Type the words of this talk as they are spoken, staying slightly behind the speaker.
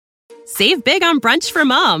Save big on brunch for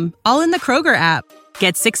mom, all in the Kroger app.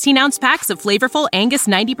 Get 16-ounce packs of flavorful Angus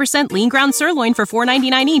 90% lean ground sirloin for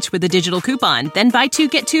 $4.99 each with a digital coupon. Then buy 2,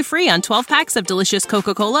 get 2 free on 12 packs of delicious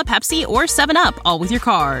Coca-Cola, Pepsi, or 7-Up, all with your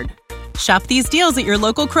card. Shop these deals at your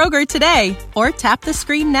local Kroger today, or tap the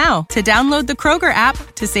screen now to download the Kroger app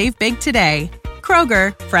to save big today.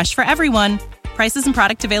 Kroger, fresh for everyone. Prices and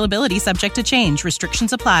product availability subject to change.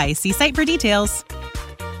 Restrictions apply. See site for details.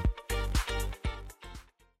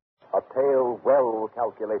 A tale well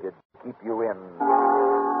calculated to keep you in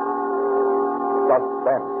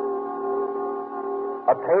suspense.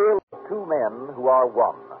 A tale of two men who are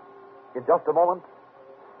one. In just a moment,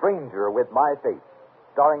 Stranger with My Face,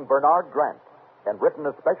 starring Bernard Grant, and written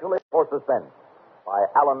especially for Suspense by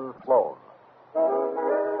Alan Sloan. The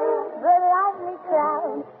lively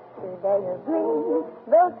crowd today agree.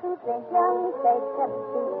 Those who think young say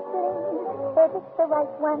Pepsi, please. If it's the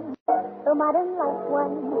right one, the modern life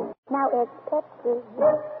one, now it's Pepsi.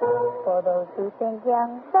 For those who think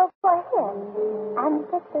young, so go ahead and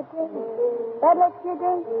pick the drink that lets you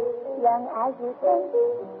drink young as you think.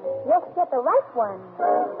 Yes, get the right one,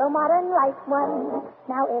 the modern life one,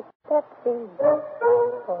 now it's Pepsi.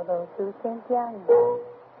 For those who think young.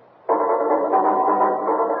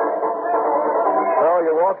 So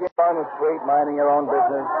you're walking down the street, minding your own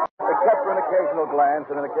business, except for an occasional glance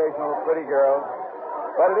and an occasional pretty girl.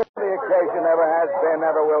 But it is the occasion, never has been,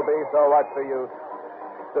 never will be, so what's the use?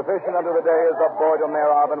 Sufficient unto the day is the boredom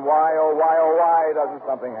thereof, and why, oh why doesn't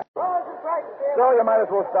something happen? So you might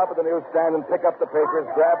as well stop at the newsstand and pick up the papers,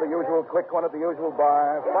 grab the usual quick one at the usual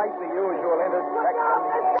bar, fight the usual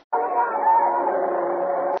intersection.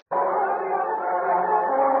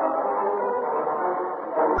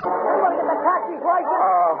 Taxi's right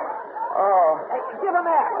there. Hey, give him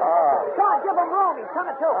air. John, give him room. He's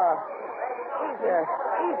coming to. Easy. Yes.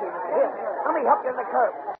 Easy, Mr. Here. Let me help you in the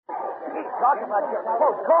curb. He's talking about your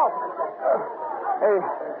close calls. Hey,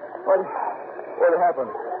 what happened?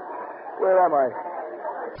 Where am I?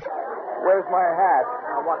 Where's my hat?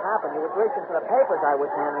 Now, what happened? You was reaching for the papers I was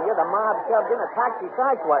handing you. The mob shoved in a taxi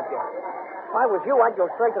sideswiped you. If I was you, I'd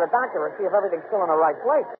go straight to the doctor and see if everything's still in the right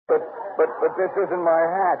place. But this isn't my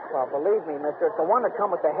hat. Well, believe me, mister, it's the one that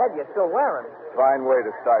come with the head you're still wearing. Fine way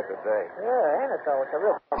to start the day. Yeah, ain't it, though? It's a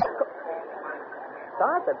real...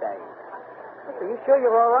 Start the day. Mister, you sure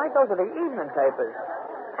you're all right? Those are the evening papers.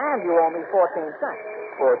 And you owe me 14 cents.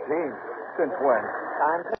 14? Since when?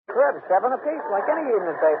 Times and Crib, 7 apiece, like any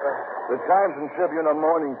evening paper. The Times and Tribune are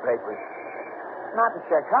morning papers. Not in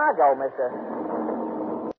Chicago, mister.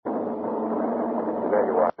 There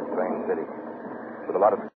you are, in a strange city, with a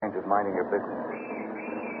lot of strangers minding your business.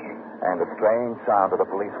 And the strange sound of the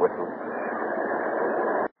police whistle.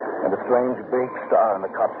 And the strange big star in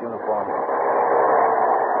the cop's uniform.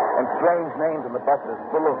 And strange names in the buses,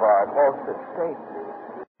 Boulevard, Halsted, State.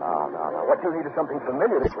 No. What you need is something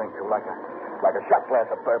familiar to cling to, like a shot glass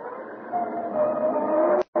of bourbon.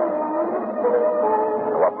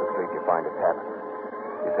 Go up the street, you find a tavern.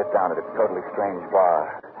 You sit down at a totally strange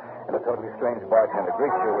bar. And a totally strange bartender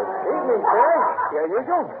greets you with... Evening, sir. Your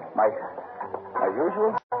usual? My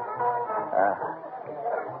usual?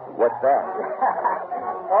 What's that?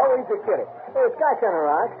 Always a kiddie. Hey, scotch on the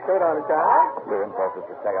rocks, straight on the top. Your impulse is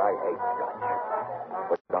to say, I hate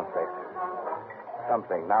scotch. But don't say it.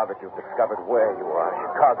 Something, now that you've discovered where you are,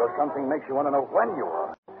 Chicago, something makes you want to know when you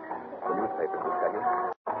are. The newspapers will tell you.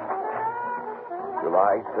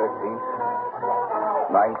 July 13th,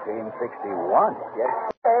 1961. Yes,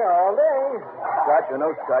 sir, all day. Scotch or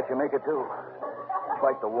no scotch, you make it too. It's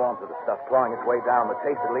like the warmth of the stuff clawing its way down. The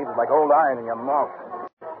taste it leaves is like old iron in your mouth.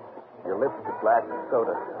 Your lips to glass of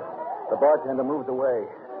soda. The bartender moves away.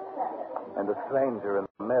 And the stranger in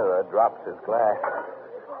the mirror drops his glass.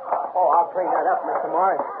 Oh, I'll clean that up, Mr.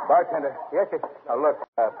 Morris. Bartender. Yes, sir. Now, look,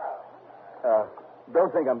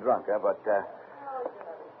 don't think I'm drunk, but,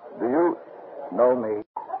 do you know me?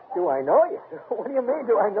 Do I know you? What do you mean,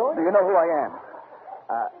 do I know Do you? you know who I am?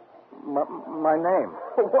 My name.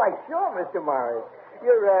 Why, sure, Mr. Morris.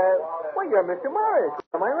 You're Mr. Morris.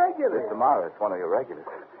 Am I regular? Mr. Morris, one of your regulars.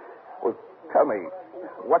 Well, tell me,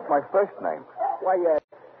 what's my first name? Why,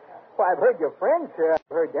 I've heard your friends, sir. I've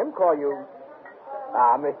heard them call you...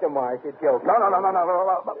 Mr. Morris, you're joking. No.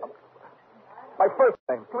 My first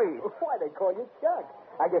name, please. Why, they call you Chuck.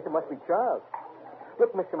 I guess it must be Charles.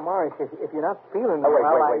 Look, Mr. Morris, if you're not feeling Oh, wait.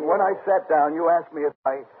 well, When I sat down, you asked me if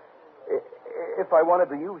I wanted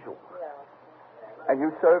the usual. And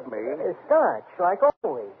you served me... Starch, like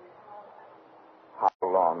always. How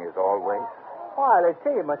long is always? Why, let's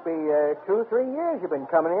see. It must be 2 or 3 years you've been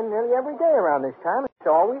coming in nearly every day around this time. It's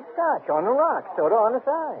always Scotch on the rocks, soda on the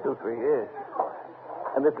side. 2, 3 years.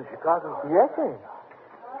 And this is Chicago? Yes, sir.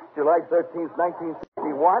 July 13th,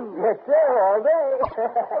 1961? Yes, sir, all day.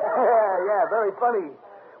 yeah, very funny.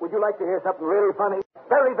 Would you like to hear something really funny?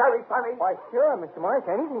 Very, very funny. Why, sure, Mr. Morris.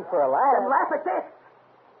 Anything for a laugh. Then laugh at this.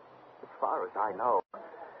 As far as I know,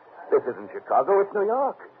 this isn't Chicago, it's New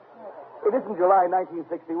York. It isn't July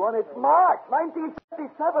 1961, it's March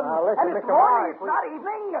 1957. Now, listen, and it's Mr. morning, Morris, it's not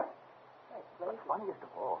evening. But funniest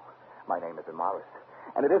of all, my name isn't Morris.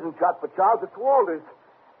 And it isn't shot for Charles, it's Walters.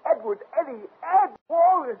 Ed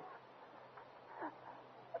Walters.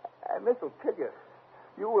 And this'll kill you.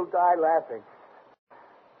 You will die laughing.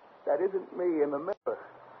 That isn't me in the mirror.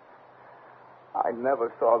 I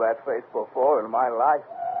never saw that face before in my life.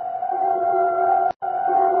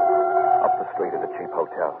 Up the street is a cheap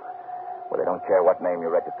hotel where they don't care what name you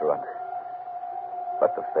register under.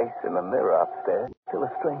 But the face in the mirror upstairs is still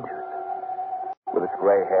a stranger's. With its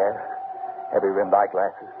gray hair, heavy-rimmed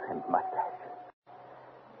eyeglasses, and mustache.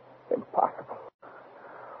 Impossible.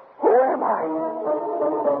 Who am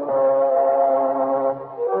I?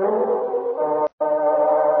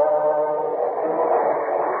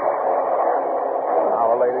 An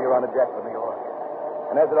hour later, you're on a jet for New York.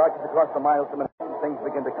 And as it arches across the miles to Manhattan, things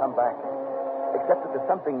begin to come back. Except that there's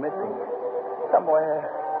something missing. Somewhere.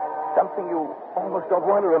 Something you almost don't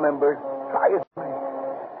want to remember. Try as you may.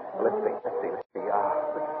 Let's see. Let's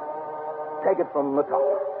take it from the top.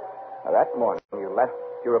 Now, that morning, you left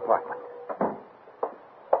your apartment.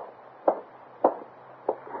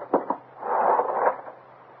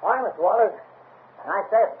 Morning, Mr. Walters. Nice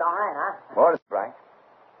day, it's all right, huh? Morning, Frank.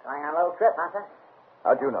 Going on a little trip, huh, sir?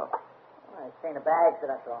 How'd you know? Well, I've seen the bags that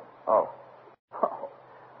I saw. Oh.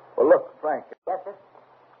 Well, look, Frank, Yes, sir?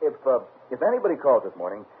 if anybody calls this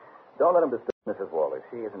morning, don't let them disturb Mrs. Walters.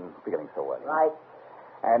 She isn't feeling so well. Right.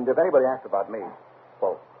 And if anybody asks about me,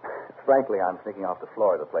 well, frankly, I'm sneaking off the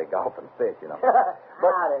floor to play golf and fish, you know.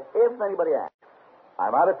 But Howdy. if anybody asks,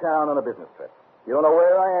 I'm out of town on a business trip. You don't know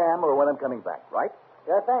where I am or when I'm coming back, right?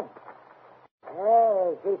 Sure thing.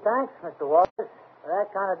 Hey, gee, thanks, Mr. Walters. For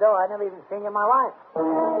that kind of dough, I've never even seen you in my life.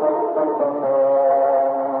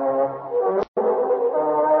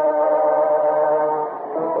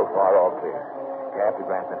 So far, all clear. Cab to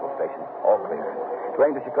Grand Central Station, all clear.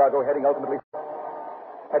 Train to Chicago, heading for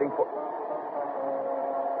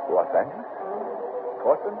Los Angeles?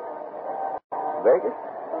 Portland? Vegas?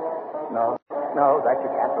 No, that you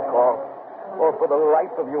can't recall. Or for the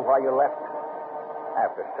life of you, why you left.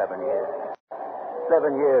 After 7 years.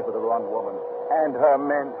 7 years with the wrong woman. And her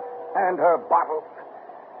men. And her bottles.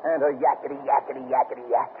 And her yakety.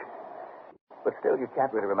 But still, you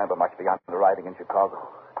can't really remember much beyond arriving in Chicago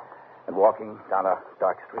and walking down a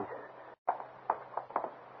dark street.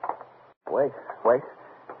 Wait.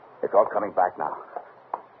 It's all coming back now.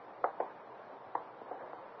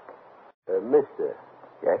 Mister.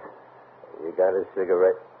 Yes? You got a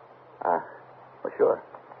cigarette? Well, sure.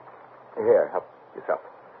 Here, help yourself.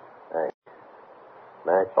 Thanks.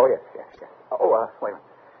 Match? Oh, yes. Oh, wait a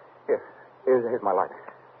minute. Here's my lighter.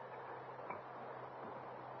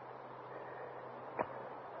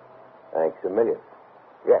 Thanks a million.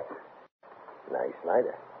 Yes. Nice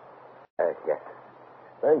lighter. Yes.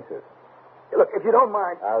 Expensive. Look, if you don't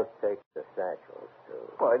mind. I'll take the satchels, too.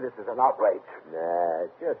 Boy, this is an outrage.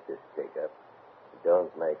 Nah, just a stick-up.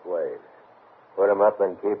 Don't make waves. Put 'em up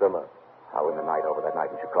and keep 'em up. How in the night, over that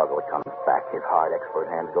night in Chicago, it comes back, his hard, expert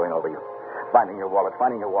hands going over you. Finding your wallet,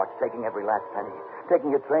 finding your watch, taking every last penny,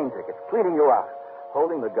 taking your train tickets, cleaning you out,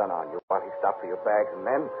 holding the gun on you while he stopped for your bags, and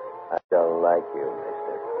then... I don't like you,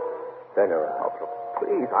 mister. Turn around. Oh,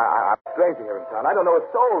 please, I'm a stranger here in town. I don't know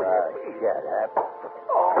a soul here. Please. Shut up.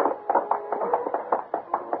 Oh.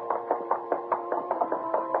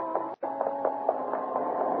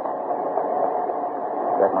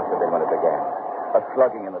 That must have been when it began. A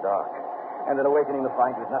slugging in the dark. And an awakening to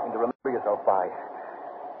find there's nothing to remember yourself by.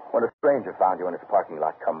 When a stranger found you in his parking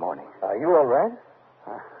lot come morning. Are you all right?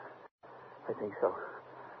 I think so.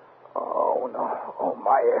 Oh, no. Oh,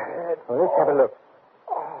 my head. Well, let's have a look.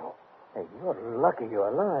 Oh. Hey, you're lucky you're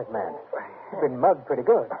alive, man. You've been mugged pretty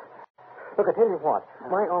good. Look, I tell you what.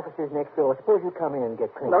 My office is next door. Suppose you come in and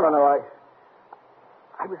get clean. No.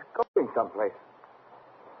 I was going someplace.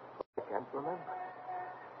 I can't remember.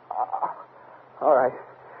 All right.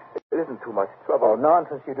 It isn't too much trouble. Oh,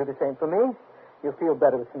 nonsense. You do the same for me. You'll feel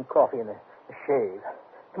better with some coffee and a shave.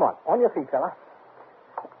 Come on your feet, fella.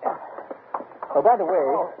 Oh, by the way,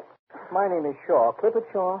 my name is Shaw, Clifford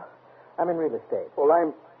Shaw. I'm in real estate.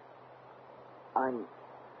 Well,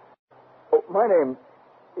 Oh, my name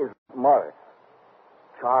is Morris.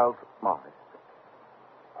 Charles Morris.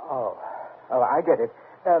 Oh, I get it.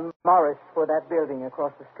 Morris, for that building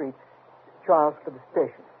across the street. Charles to the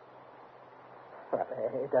station. Well,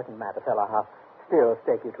 it doesn't matter, fella. I'll still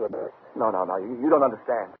take you to a... No. You don't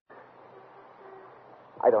understand.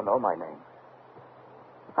 I don't know my name.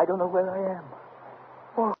 I don't know where I am.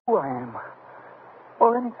 Or who I am.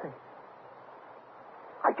 Or anything.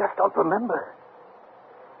 I just don't remember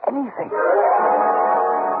anything.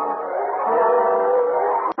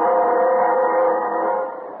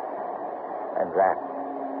 And that,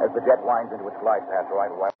 as the jet winds into its glide path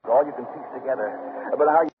right away, all you can piece together about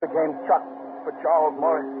how you became Chuck for Charles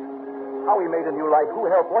Morris, how he made a new life, who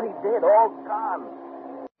helped, what he did, all gone.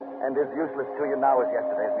 And as useless to you now as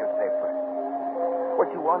yesterday's newspaper.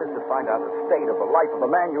 What you want is to find out the state of the life of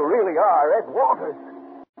the man you really are, Ed Walters.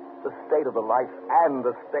 The state of the life and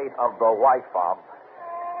the state of the wife of.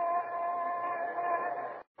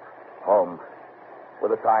 Home,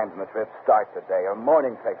 where the Times and the Trip start today, or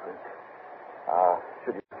morning papers.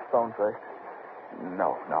 Should you phone first?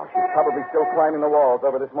 No. She's probably still climbing the walls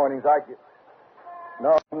over this morning's argument.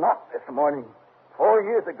 No, not this morning. 4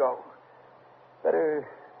 years ago. Better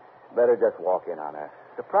just walk in on her.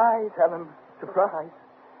 Surprise, Helen. Surprise.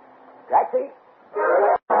 Taxi.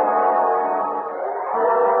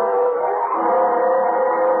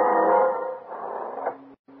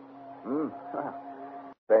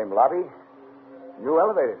 Same lobby. New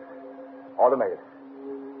elevators. Automated.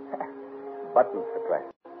 Buttons to press.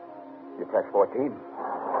 You press 14.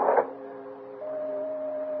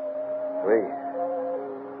 3.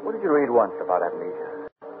 What did you read once about amnesia?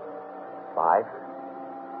 5.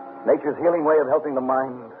 Nature's healing way of helping the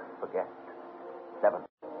mind forget. 7.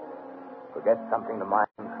 Forget something the mind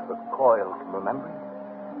recoils from remembering.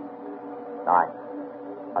 9.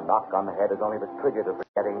 A knock on the head is only the trigger to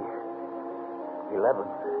forgetting. 11.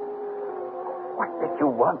 What did you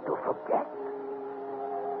want to forget?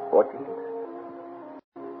 14.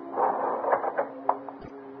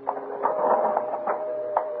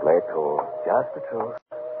 Play it cool. Just the truth.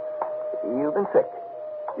 You've been sick.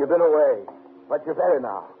 You've been away. But you're better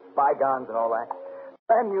now. Bygones and all that.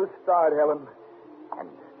 Then you start, Helen. And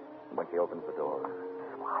when she opens the door,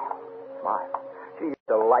 smile. She used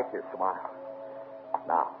to like your smile.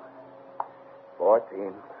 Now,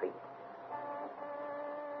 14, see.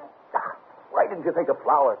 Why didn't you think of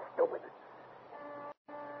flowers, stupid?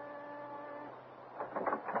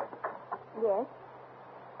 Yes?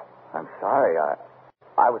 I'm sorry.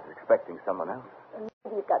 I was expecting someone else.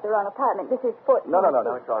 Maybe you've got the wrong apartment. This is 14. No.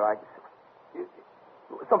 It's all right.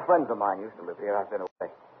 Some friends of mine used to live here. I've been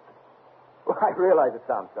away. Well, I realize it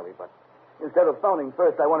sounds silly, but instead of phoning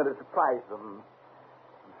first, I wanted to surprise them.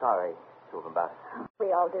 I'm sorry to have embarrassed you.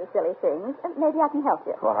 We all do silly things. Maybe I can help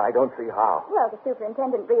you. Well, I don't see how. Well, the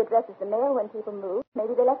superintendent readdresses the mail when people move.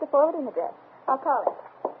 Maybe they left a forwarding address. I'll call it.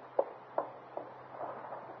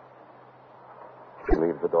 She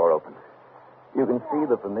leaves the door open. You can see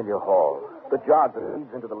the familiar hall, the jog that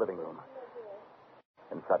leads into the living room.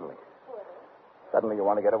 And suddenly you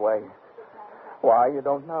want to get away. Why, you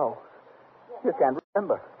don't know. You can't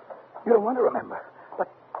remember. You don't want to remember. But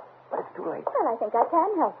it's too late. Well, I think I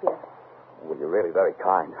can help you. Well, you're really very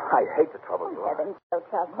kind. I hate to trouble you. Heavens, no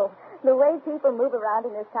trouble. The way people move around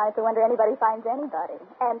in this town, it's a wonder anybody finds anybody.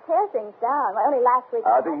 And tear things down. Well, only last week...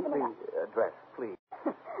 The address, please.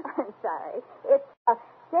 I'm sorry. It's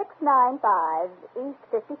 695 East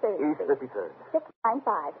 53rd Street. East 53rd.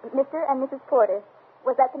 695. Mr. and Mrs. Porter.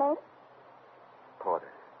 Was that the name? Porter.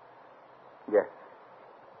 Yes.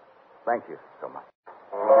 Thank you so much.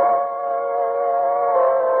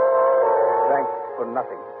 Thanks for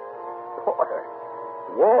nothing. Porter.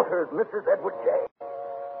 Walters, Mrs. Edward J.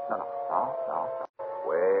 No.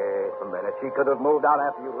 Wait a minute. She could have moved out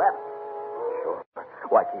after you left. Sure.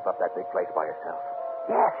 Why keep up that big place by herself?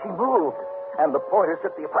 Yes, she moved. And the Porters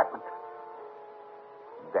took the apartment.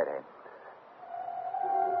 Dead end.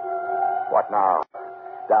 What now?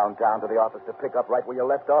 Downtown to the office to pick up right where you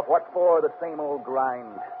left off? What for? The same old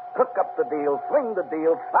grind. Cook up the deals, swing the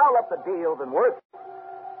deals, foul up the deals, and worse.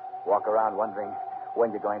 Walk around wondering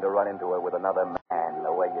when you're going to run into her with another man.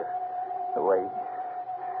 The way...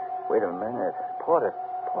 Wait a minute. Porter.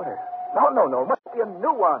 No. Must be a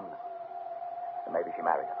new one. And maybe she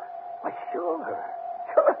married him. Why, sure,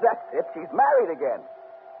 that's it. She's married again.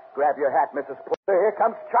 Grab your hat, Mrs. Porter. Here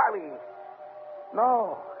comes Charlie.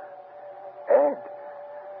 No. Ed.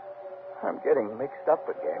 I'm getting mixed up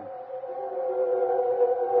again.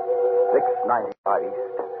 695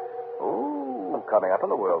 East. Ooh, coming up in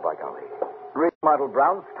the world, by golly. Remodeled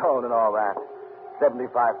brownstone and all that.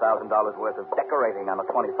 $75,000 worth of decorating on a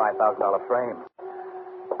 $25,000 frame.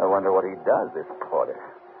 I wonder what he does, this Porter.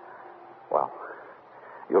 Well,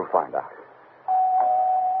 you'll find out.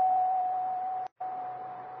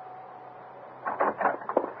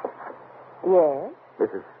 Yes?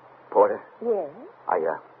 Mrs. Porter? Yes?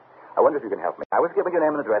 I wonder if you can help me. I was given your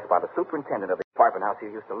name and address by the superintendent of the apartment house you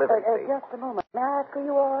used to live in. see? Just a moment. May I ask who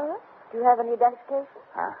you are? Do you have any identification?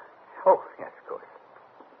 Huh? Oh, yes, of course.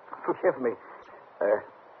 Forgive me.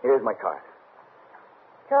 Here's my card.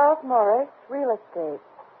 Charles Morris, real estate.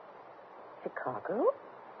 Chicago?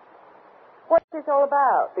 What's this all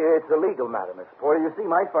about? It's a legal matter, Miss Porter. You see,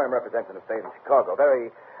 my firm represents an estate in Chicago.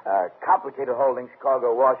 Very complicated holding,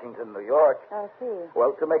 Chicago, Washington, New York. I see.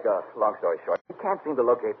 Well, to make a long story short, we can't seem to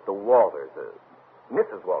locate the Walters,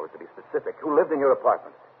 Mrs. Walters to be specific, who lived in your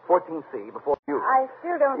apartment, 14C, before you. I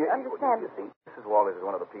still don't understand. You see, Mrs. Walters is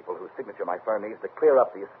one of the people whose signature my firm needs to clear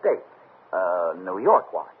up the estate, New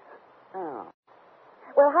York-wise. Oh.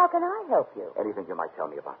 Well, how can I help you? Anything you might tell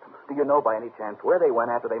me about them. Do you know by any chance where they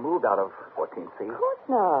went after they moved out of 14C? Of course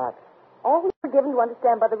not. All we were given to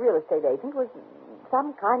understand by the real estate agent was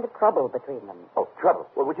some kind of trouble between them. Oh, trouble.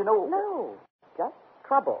 Well, would you know? No, just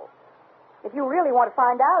trouble. If you really want to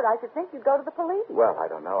find out, I should think you'd go to the police. Well, I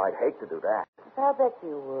don't know. I'd hate to do that. I'll bet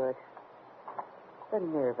you would. The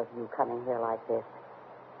nerve of you coming here like this.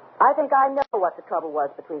 I think I know what the trouble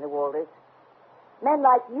was between the Walters. Men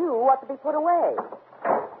like you ought to be put away.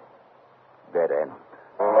 Dead end.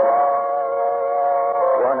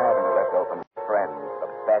 One avenue left open. Friends, the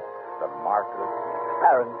Betts, the Marcus,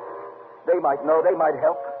 parents. They might know, they might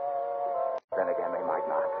help. Then again, they might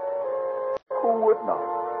not. Who would know?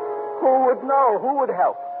 Who would know? Who would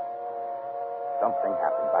help? Something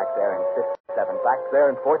happened back there in 57, back there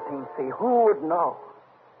in 14C. Who would know?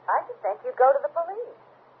 I should think you'd go to the police.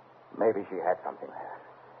 Maybe she had something there.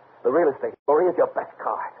 The real estate story is your best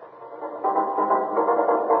card.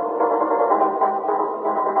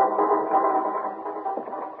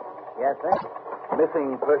 Yes, sir?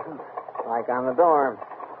 Missing persons? Like on the dorm.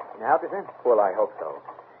 Can I help you, sir? Well, I hope so.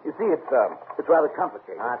 You see, it's rather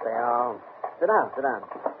complicated. Aren't they all? Sit down, sit down.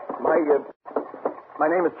 My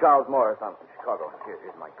name is Charles Morris. I'm from Chicago.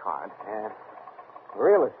 Here's my card. Yeah.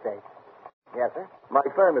 Real estate. Yes, sir? My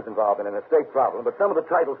firm is involved in an estate problem, but some of the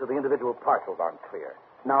titles to the individual parcels aren't clear.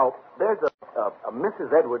 Now, there's a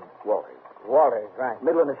Mrs. Edward Walters. Walters, right.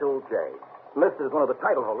 Middle initial J. Listed as one of the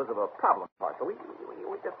title holders of a problem parcel. We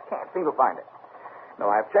just can't seem to find it.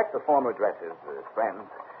 No, I've checked the former addresses, friends.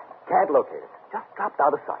 Can't locate it. Just dropped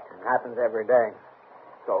out of sight. It happens every day.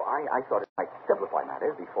 So I thought it might simplify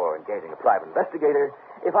matters before engaging a private investigator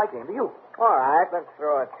if I came to you. All right, let's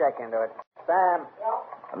throw a check into it. Sam.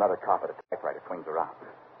 Another cop at a typewriter swings around.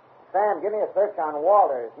 Sam, give me a search on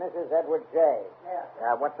Walters, Mrs. Edward J.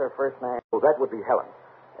 Yeah. What's her first name? Well, that would be Helen.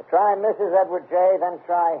 Try Mrs. Edward J., then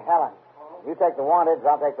try Helen. You take the wanteds,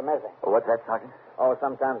 I'll take the missing. Well, what's that, Sergeant? Oh,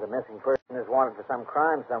 sometimes a missing person is wanted for some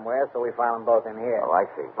crime somewhere, so we file them both in here. Oh, I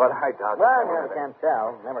see. But I doubt Well, you never can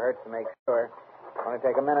tell. Never hurts to make sure. Only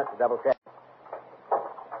take a minute to double check.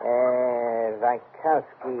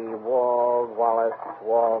 Zykowski, Wald, Wallace,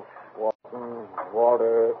 Walsh, Walton,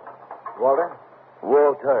 Walter. Walter?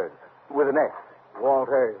 Walters. With an S.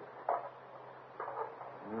 Walters.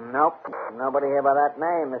 Nope. Nobody here by that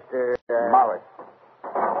name, Mr. Morris.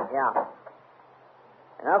 Yeah.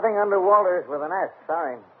 Nothing under Walters with an S.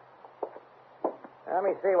 Sorry. Let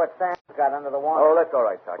me see what Sam's got under the warrant. Oh, that's all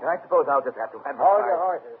right, Sergeant. I suppose I'll just have to advertise. Hold your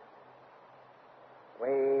horses.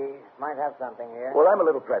 We might have something here. Well, I'm a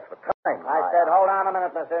little pressed for time. I said, hold on a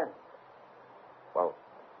minute, mister. Well,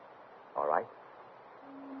 all right.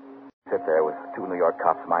 Sit there with two New York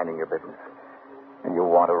cops minding your business. And you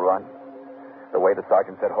want to run? The way the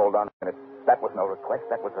sergeant said, hold on a minute, that was no request.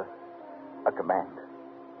 That was a command.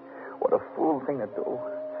 What a fool thing to do.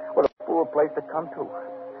 What a fool place to come to.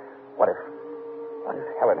 What if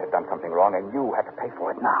Helen had done something wrong and you had to pay for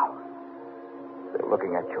it now? They're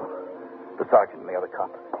looking at you. The sergeant and the other cop.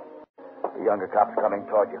 The younger cop's coming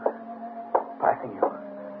toward you. Passing you.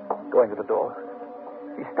 Going to the door.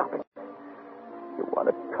 He's stopping. You want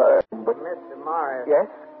to turn, but... Mr. Morris. Yes?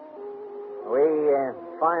 We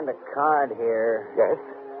find a card here. Yes?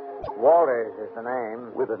 Walters is the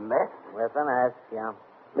name. With an S? With an S, yeah.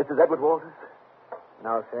 Mrs. Edward Walters?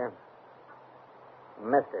 No, sir.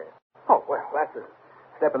 Mister. Oh, well, that's a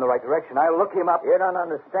step in the right direction. I'll look him up. You don't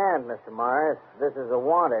understand, Mr. Morris. This is a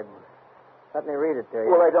wanted. Let me read it to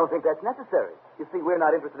you. Well, I don't think that's necessary. You see, we're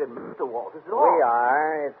not interested in Mr. Walters at all. We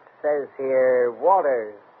are. It says here,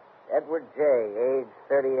 Walters, Edward J., age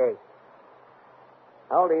 38.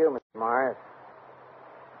 How old are you, Mr. Morris?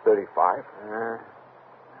 35.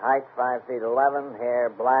 Height 5 feet 11, hair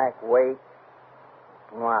black, weight.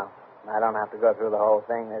 Well, I don't have to go through the whole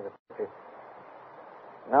thing. There's a picture.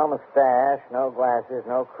 No mustache, no glasses,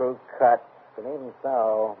 no crew cut. But even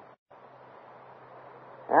so...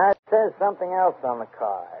 Now, it says something else on the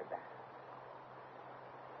card.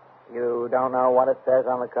 You don't know what it says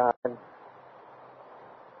on the card?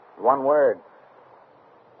 One word.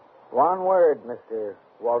 One word, Mr.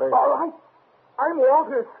 Walters. All right. I'm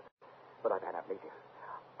Walters. But I've had amnesia.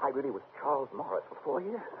 I really was Charles Morris for 4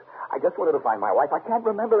 years. I just wanted to find my wife. I can't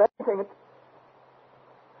remember anything.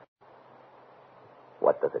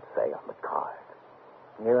 What does it say on the card?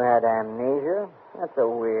 You had amnesia? That's a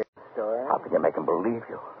weird story. How can you make him believe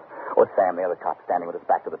you? Or Sam, the other cop, standing with his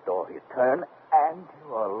back to the door. You turn, and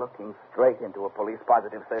you are looking straight into a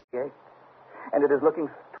police-positive 38. And it is looking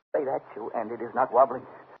straight at you, and it is not wobbling.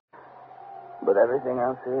 But everything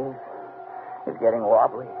else is getting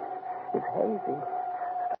wobbly. It's hazy,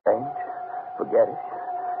 strange, forget-ish.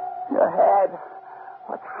 Your head,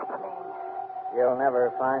 what's happening? You'll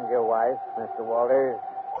never find your wife, Mr. Walters.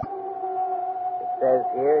 It says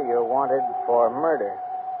here you're wanted for murder.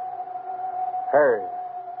 Hers.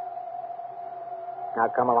 Now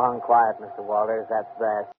come along quiet, Mr. Walters. That's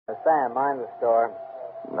best. Sam, mind the store.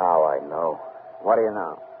 Now I know What do you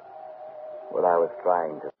know? what I was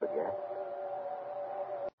trying to forget.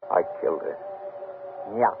 I killed her.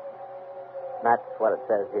 Yeah. That's what it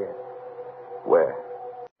says here. Where?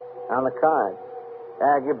 On the card.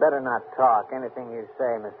 You better not talk. Anything you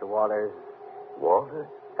say, Mr. Walters. Walters?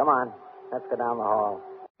 Come on. Let's go down the hall.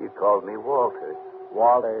 You called me Walters.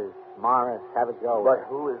 Walters, Morris, have it your way. But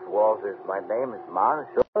who is Walters? My name is Morris.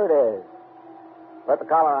 Sure it is. Put the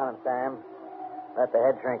collar on him, Sam. Let the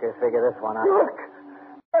head shrinkers figure this one out. Look,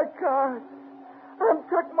 my card. I'm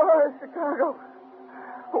Chuck Morris, Chicago.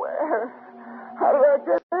 Where? How did I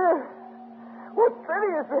get here? What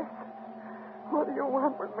city is this? What do you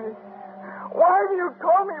want with me? Why do you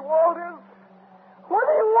call me Walters? What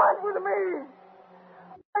do you want with me?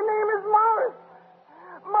 My name is Morris.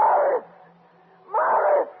 Morris!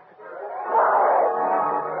 Morris!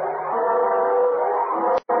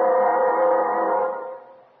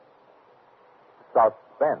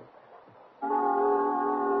 Suspense.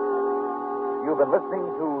 You've been listening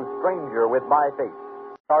to Stranger with My Face,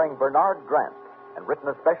 starring Bernard Grant, and written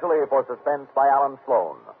especially for Suspense by Alan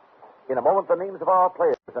Sloan. In a moment, the names of our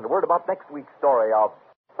players and a word about next week's story of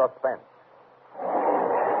Suspense.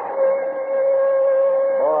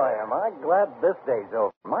 Boy, am I glad this day's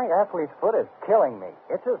over. My athlete's foot is killing me.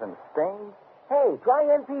 Itches and stings. Hey, try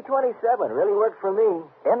NP27. Really works for me.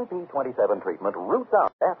 NP27 treatment roots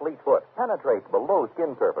out athlete's foot, penetrates below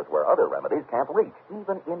skin surface where other remedies can't reach,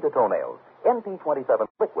 even into toenails. NP27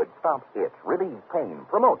 liquid stops itch, relieves pain,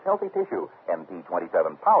 promotes healthy tissue.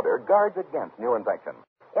 NP27 powder guards against new infection.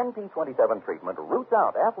 NP27 treatment roots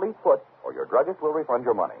out athlete's foot, or your druggist will refund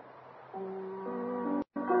your money.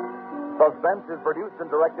 Suspense is produced and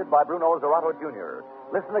directed by Bruno Zerato Jr.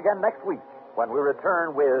 Listen again next week when we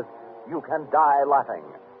return with You Can Die Laughing,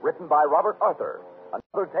 written by Robert Arthur.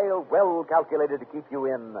 Another tale well calculated to keep you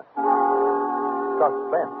in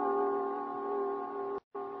suspense.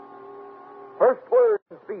 First word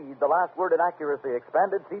in speed, the last word in accuracy.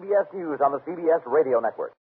 Expanded CBS News on the CBS Radio Network.